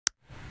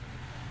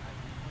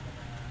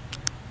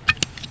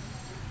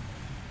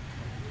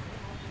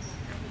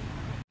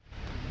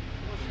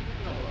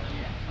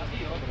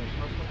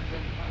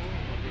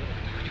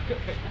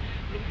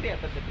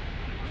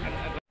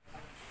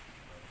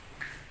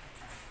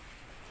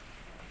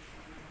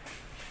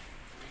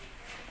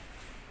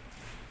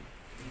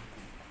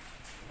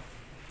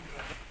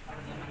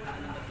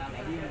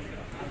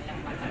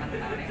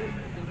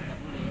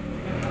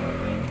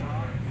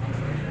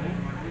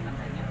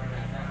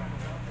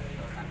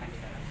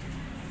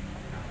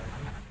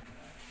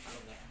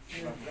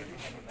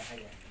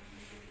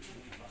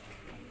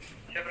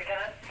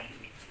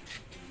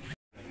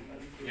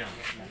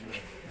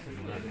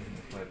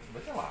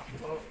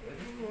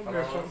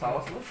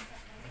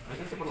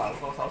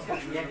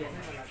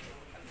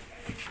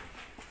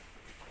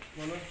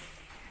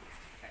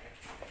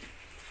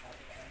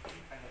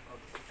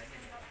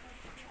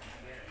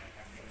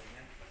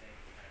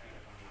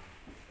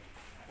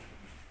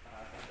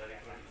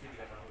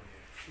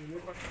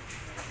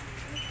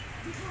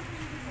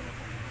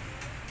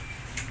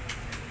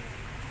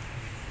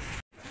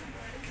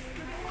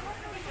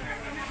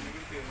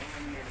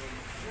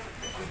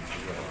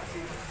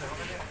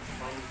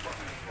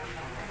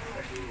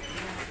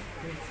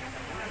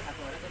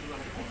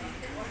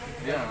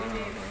Ya.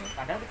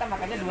 Kadang kita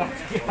makannya dua.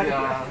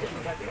 Ya.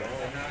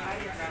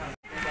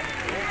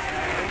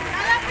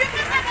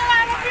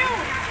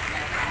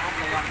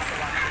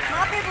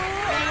 Maaf Ibu.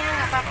 Iya,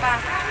 nggak apa-apa.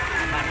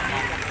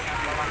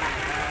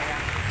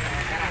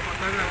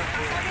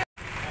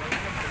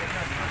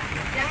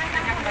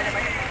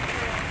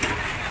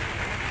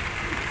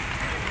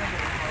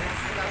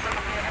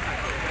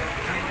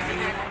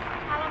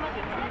 Alamat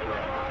di terminal,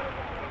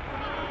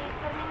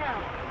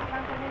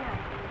 belakang terminal.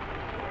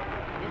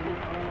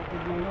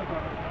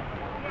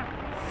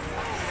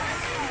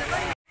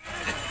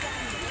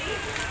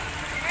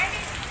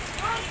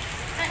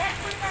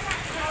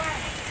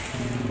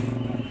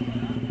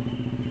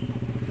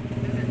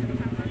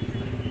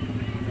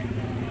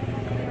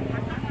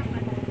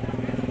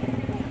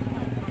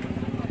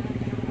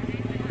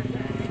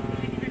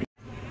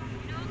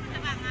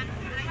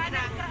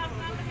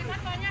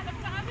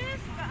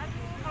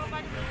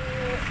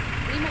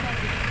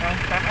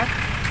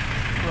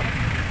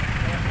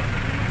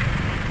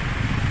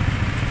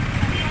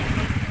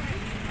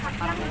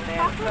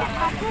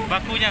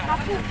 Bakunya.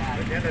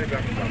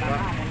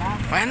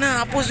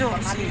 Mana hapus yo?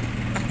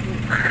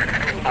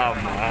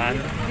 Aman.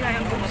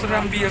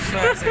 Seram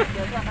biasa.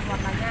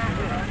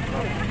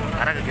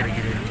 Karena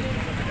kiri-kiri.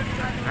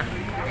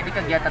 Jadi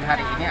kegiatan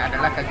hari ini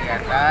adalah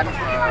kegiatan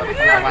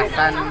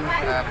pengawasan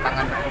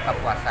pangan berbuka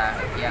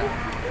puasa yang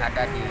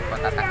ada di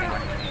Kota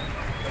Takengon ini.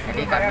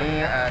 Jadi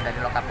kami dari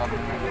Loka POM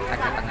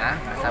Aceh Tengah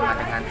bersama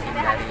dengan tim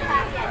dari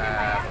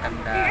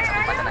Pemda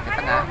Kabupaten Aceh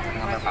Tengah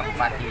dengan Bapak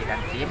Bupati dan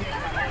tim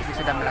itu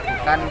sudah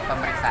melakukan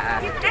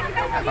pemeriksaan.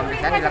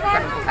 Pemeriksaan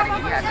dilakukan untuk hari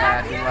ini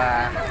ada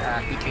dua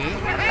tipe.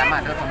 Pertama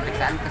adalah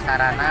pemeriksaan ke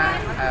sarana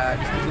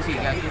distribusi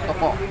yaitu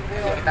toko.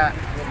 Jadi kita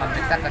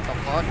memeriksa ke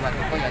toko, dua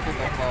toko yaitu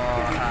toko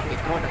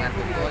Petro dengan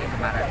toko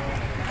Indomaret.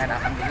 Dan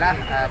alhamdulillah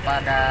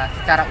pada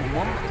secara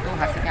umum itu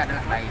hasilnya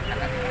adalah baik.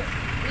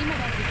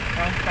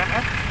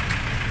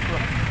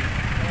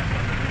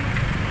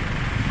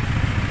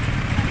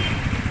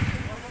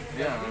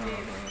 Ya.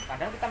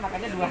 Kadang kita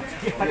makannya dua.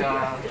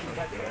 Ya.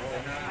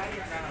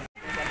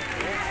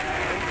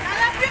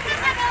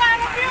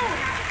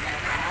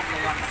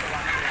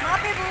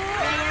 Maaf Ibu.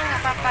 Iya,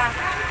 nggak apa-apa.